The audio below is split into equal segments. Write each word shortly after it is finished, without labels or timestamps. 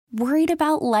Worried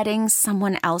about letting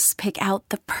someone else pick out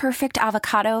the perfect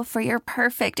avocado for your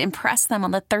perfect impress them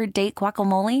on the third date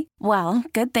guacamole? Well,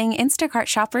 good thing Instacart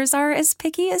shoppers are as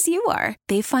picky as you are.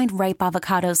 They find ripe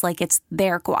avocados like it's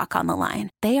their guac on the line.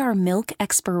 They are milk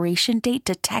expiration date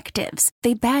detectives.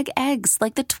 They bag eggs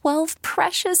like the 12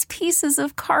 precious pieces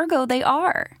of cargo they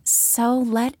are. So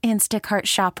let Instacart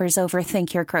shoppers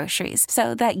overthink your groceries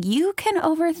so that you can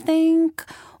overthink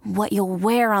what you'll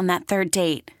wear on that third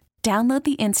date. Download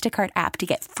the Instacart app to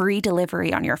get free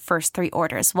delivery on your first 3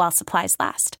 orders while supplies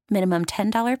last. Minimum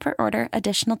 $10 per order.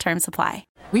 Additional terms apply.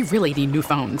 We really need new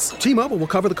phones. T-Mobile will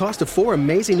cover the cost of 4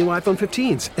 amazing new iPhone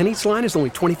 15s, and each line is only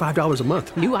 $25 a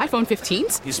month. New iPhone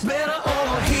 15s? It's better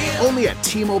over here. Only at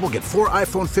T-Mobile, get 4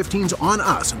 iPhone 15s on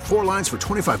us and 4 lines for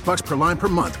 $25 per line per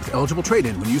month with eligible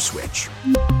trade-in when you switch.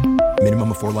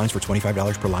 Minimum of 4 lines for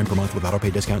 $25 per line per month with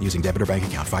autopay discount using debit or bank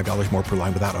account. $5 more per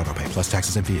line without autopay, plus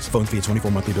taxes and fees. Phone fee at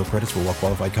 24 monthly bill credits for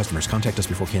well-qualified customers. Contact us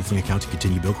before canceling account to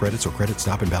continue bill credits or credit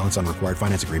stop and balance on required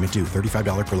finance agreement due.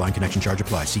 $35 per line connection charge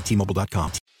applies. See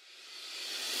T-Mobile.com.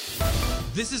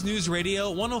 This is News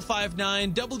Radio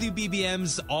 105.9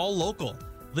 WBBM's All Local.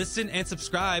 Listen and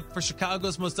subscribe for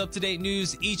Chicago's most up-to-date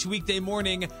news each weekday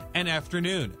morning and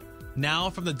afternoon.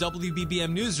 Now from the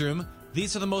WBBM Newsroom,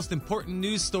 these are the most important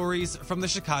news stories from the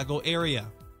Chicago area.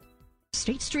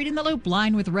 State Street in the Loop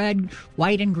lined with red,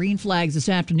 white, and green flags this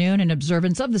afternoon in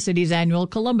observance of the city's annual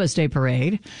Columbus Day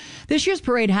Parade. This year's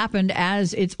parade happened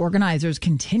as its organizers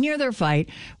continue their fight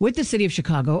with the city of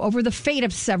Chicago over the fate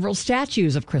of several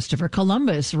statues of Christopher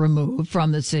Columbus removed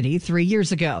from the city 3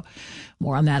 years ago.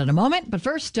 More on that in a moment, but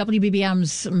first,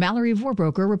 WBBM's Mallory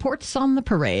Vorbroker reports on the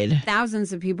parade.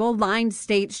 Thousands of people lined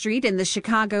State Street in the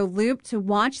Chicago Loop to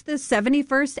watch the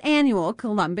 71st annual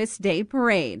Columbus Day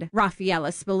Parade. Raffaella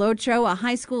Spilotro, a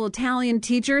high school Italian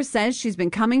teacher, says she's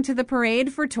been coming to the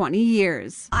parade for 20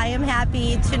 years. I am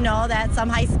happy to know that some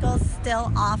high schools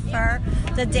still offer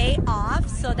the day off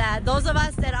so that those of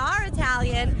us that are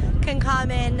Italian can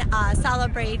come and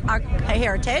celebrate our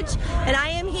heritage. And I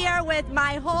am here with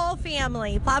my whole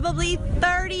family, probably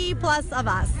 30 plus of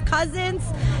us, cousins,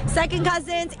 second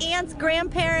cousins, aunts,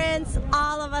 grandparents,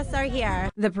 all of us are here.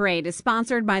 The parade is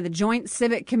sponsored by the Joint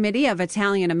Civic Committee of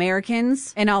Italian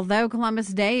Americans. And although Columbus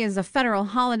Day is a federal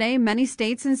holiday, many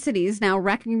states and cities now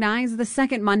recognize the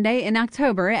second Monday in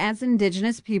October as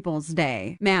Indigenous Peoples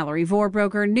Day. Mallory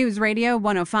Vorbroker, News Radio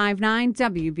 105.9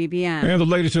 WBBM. And the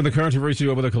latest in the controversy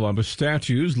over the Columbus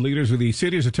statues, leaders of the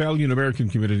city's Italian American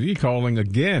community calling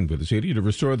again for the city to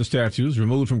restore the statues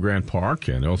removed from Grant Park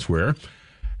and elsewhere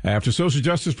after social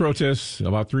justice protests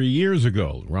about 3 years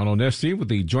ago. Ronald Nesti with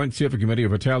the Joint Civic Committee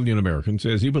of Italian Americans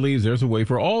says he believes there's a way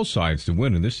for all sides to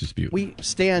win in this dispute. We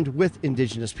stand with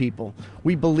Indigenous people.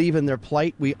 We believe in their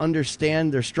plight. We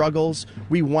understand their struggles.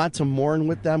 We want to mourn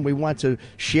with them. We want to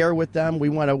share with them. We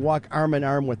want to walk arm in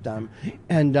arm with them.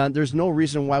 And there's no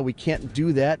reason why we can't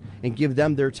do that and give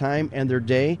them their time and their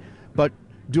day, but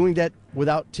doing that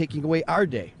without taking away our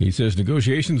day. He says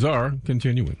negotiations are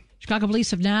continuing. Chicago police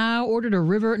have now ordered a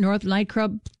River North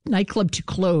nightclub to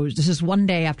close. This is one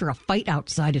day after a fight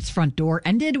outside its front door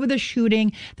ended with a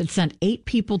shooting that sent 8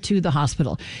 people to the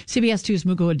hospital. CBS 2's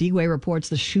Mugo Adigwe reports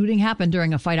the shooting happened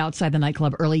during a fight outside the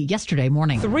nightclub early yesterday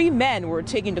morning. 3 men were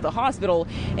taken to the hospital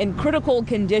in critical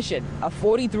condition. A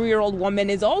 43-year-old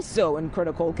woman is also in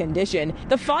critical condition.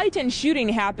 The fight and shooting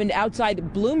happened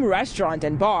outside Bloom Restaurant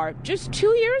and Bar just 2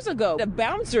 years ago. The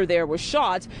bouncer there was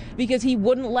shot because he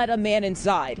wouldn't let a man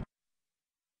inside.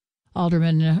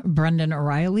 Alderman Brendan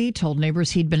O'Reilly told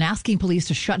neighbors he'd been asking police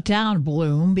to shut down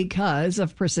Bloom because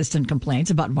of persistent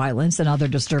complaints about violence and other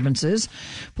disturbances.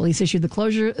 Police issued the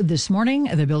closure this morning.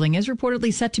 The building is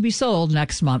reportedly set to be sold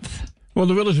next month. Well,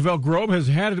 the village of Elk Grove has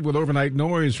had it with overnight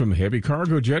noise from heavy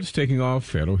cargo jets taking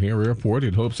off at O'Hare Airport.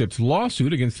 It hopes its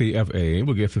lawsuit against the FAA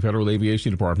will get the Federal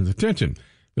Aviation Department's attention.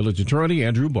 Village Attorney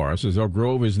Andrew Barr says Elk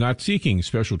Grove is not seeking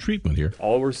special treatment here.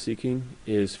 All we're seeking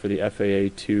is for the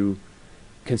FAA to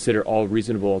consider all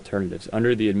reasonable alternatives.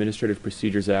 Under the Administrative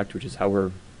Procedures Act, which is how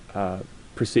we're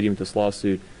proceeding with this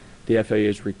lawsuit, the FAA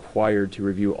is required to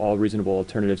review all reasonable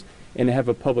alternatives and have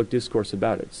a public discourse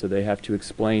about it. So they have to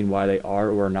explain why they are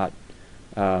or are not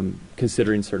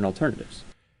considering certain alternatives.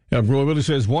 Elk Grove Village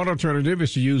says one alternative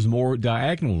is to use more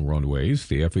diagonal runways.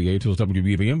 The FAA tells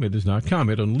WBBM it does not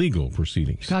comment on legal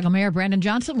proceedings. Chicago Mayor Brandon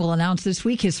Johnson will announce this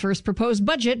week his first proposed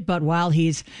budget, but while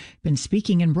he's been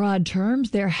speaking in broad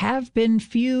terms, there have been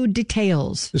few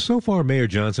details. So far, Mayor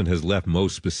Johnson has left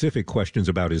most specific questions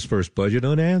about his first budget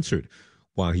unanswered.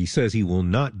 While he says he will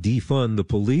not defund the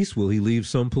police, will he leave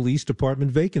some police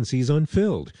department vacancies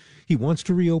unfilled? He wants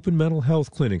to reopen mental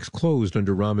health clinics closed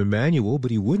under Rahm Emanuel, but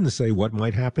he wouldn't say what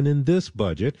might happen in this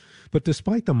budget. But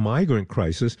despite the migrant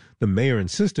crisis, the mayor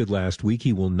insisted last week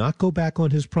he will not go back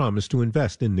on his promise to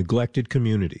invest in neglected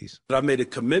communities. I've made a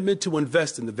commitment to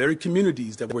invest in the very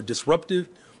communities that were disrupted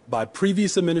by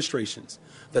previous administrations,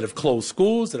 that have closed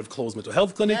schools, that have closed mental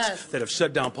health clinics, that have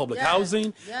shut down public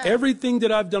housing. Everything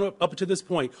that I've done up to this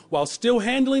point, while still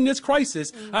handling this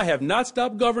crisis, I have not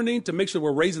stopped governing to make sure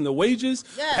we're raising the wages,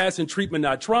 passing treatment,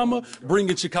 not trauma,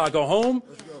 bringing Chicago home.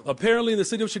 Apparently, in the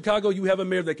city of Chicago, you have a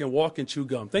mayor that can walk and chew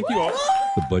gum. Thank you all.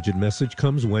 The budget message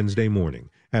comes Wednesday morning.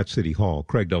 At City Hall,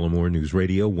 Craig Dellamore, News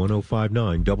Radio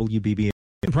 105.9 WBBM.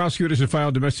 Prosecutors have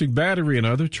filed domestic battery and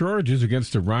other charges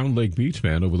against a Round Lake Beach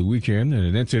man over the weekend in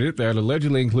an incident that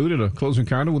allegedly included a close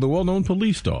encounter with a well-known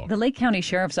police dog. The Lake County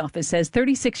Sheriff's Office says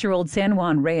 36-year-old San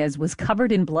Juan Reyes was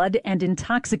covered in blood and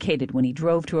intoxicated when he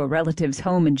drove to a relative's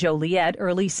home in Joliet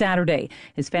early Saturday.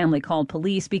 His family called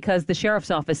police because the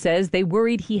Sheriff's Office says they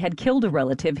worried he had killed a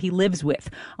relative he lives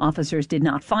with. Officers did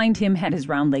not find him at his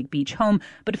Round Lake Beach home,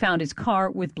 but found his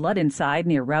car with blood inside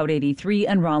near Route 83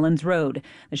 and Rollins Road.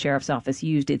 The Sheriff's Office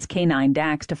used its K-9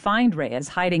 Dax to find Reyes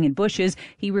hiding in bushes.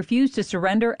 He refused to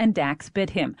surrender and Dax bit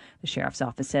him. The Sheriff's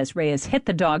Office says Reyes hit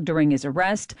the dog during his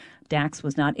arrest. Dax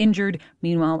was not injured.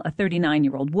 Meanwhile, a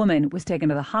 39-year-old woman was taken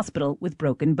to the hospital with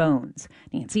broken bones.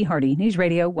 Nancy Hardy, News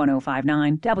Radio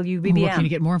 105.9 WBBM. We're looking to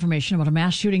get more information about a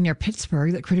mass shooting near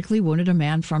Pittsburgh that critically wounded a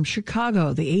man from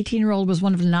Chicago. The 18-year-old was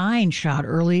one of 9 shot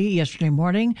early yesterday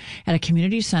morning at a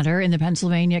community center in the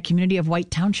Pennsylvania community of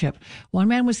White Township. One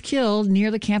man was killed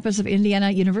near the campus of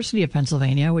Indiana University of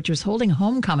Pennsylvania, which was holding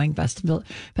homecoming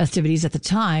festivities at the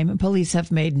time. Police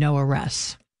have made no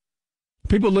arrests.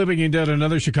 People living in yet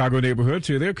another Chicago neighborhood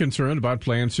say they're concerned about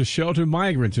plans to shelter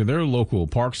migrants in their local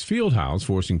Parks Fieldhouse,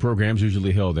 forcing programs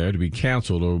usually held there to be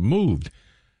canceled or moved.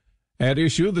 At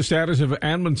issue, the status of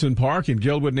Amundsen Park in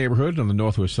Gilwood neighborhood on the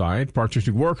northwest side. Park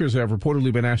District workers have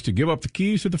reportedly been asked to give up the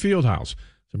keys to the Fieldhouse.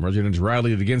 Some residents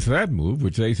rallied against that move,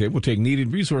 which they say will take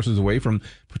needed resources away from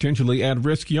potentially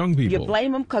at-risk young people. You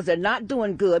blame them because they're not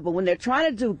doing good, but when they're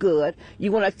trying to do good,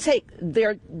 you want to take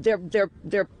their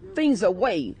things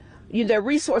away. Their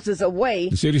resources away.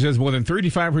 The city says more than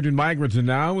 3,500 migrants are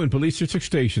now in police district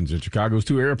stations at Chicago's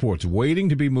 2 airports waiting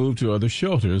to be moved to other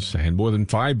shelters, and more than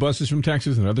 5 buses from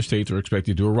Texas and other states are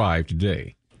expected to arrive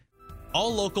today.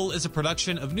 All Local is a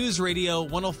production of News Radio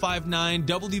 105.9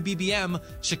 WBBM,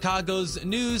 Chicago's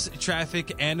news,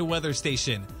 traffic, and weather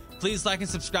station. Please like and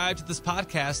subscribe to this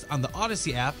podcast on the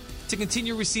Odyssey app to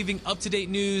continue receiving up-to-date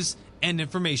news and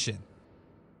information.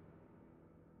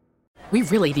 We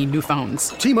really need new phones.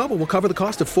 T-Mobile will cover the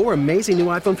cost of 4 amazing new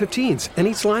iPhone 15s, and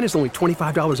each line is only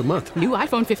 $25 a month. New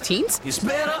iPhone 15s? It's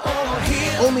better over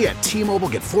here. Only at T-Mobile,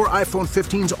 get 4 iPhone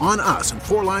 15s on us and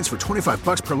 4 lines for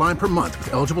 $25 per line per month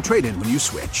with eligible trade-in when you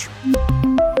switch.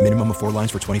 Minimum of 4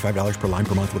 lines for $25 per line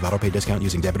per month with autopay discount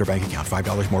using debit or bank account.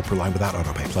 $5 more per line without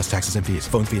autopay, plus taxes and fees.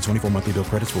 Phone fee at 24 monthly bill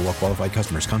credits for well-qualified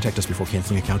customers. Contact us before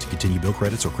canceling account to continue bill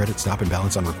credits or credit stop and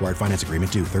balance on required finance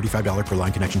agreement due. $35 per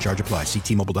line connection charge applies. See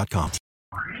T-Mobile.com.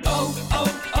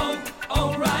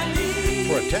 O'Reilly.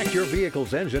 Protect your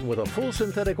vehicle's engine with a full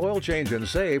synthetic oil change and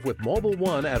save with Mobile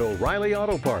One at O'Reilly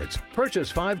Auto Parts. Purchase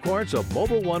 5 quarts of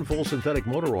Mobile One full synthetic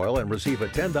motor oil and receive a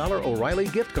 $10 O'Reilly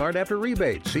gift card after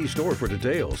rebate. See store for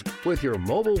details. With your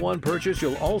Mobile One purchase,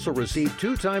 you'll also receive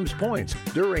 2 times points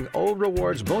during O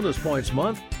Rewards Bonus Points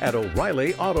Month at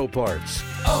O'Reilly Auto Parts.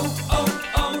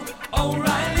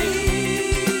 O'Reilly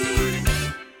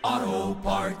Auto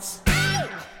Parts.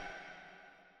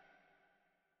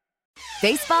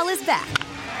 Baseball is back,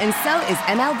 and so is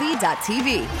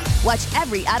MLB.tv. Watch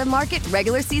every out-of-market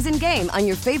regular season game on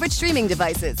your favorite streaming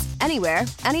devices, anywhere,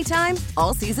 anytime,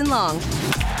 all season long.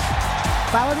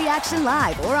 Follow the action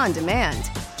live or on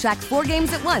demand. Track 4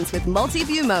 games at once with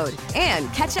multi-view mode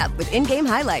and catch up with in-game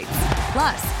highlights.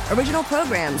 Plus, original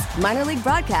programs, minor league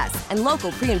broadcasts, and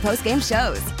local pre- and post-game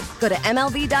shows. Go to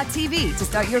MLB.tv to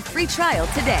start your free trial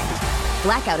today.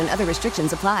 Blackout and other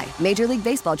restrictions apply. Major League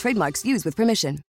Baseball trademarks used with permission.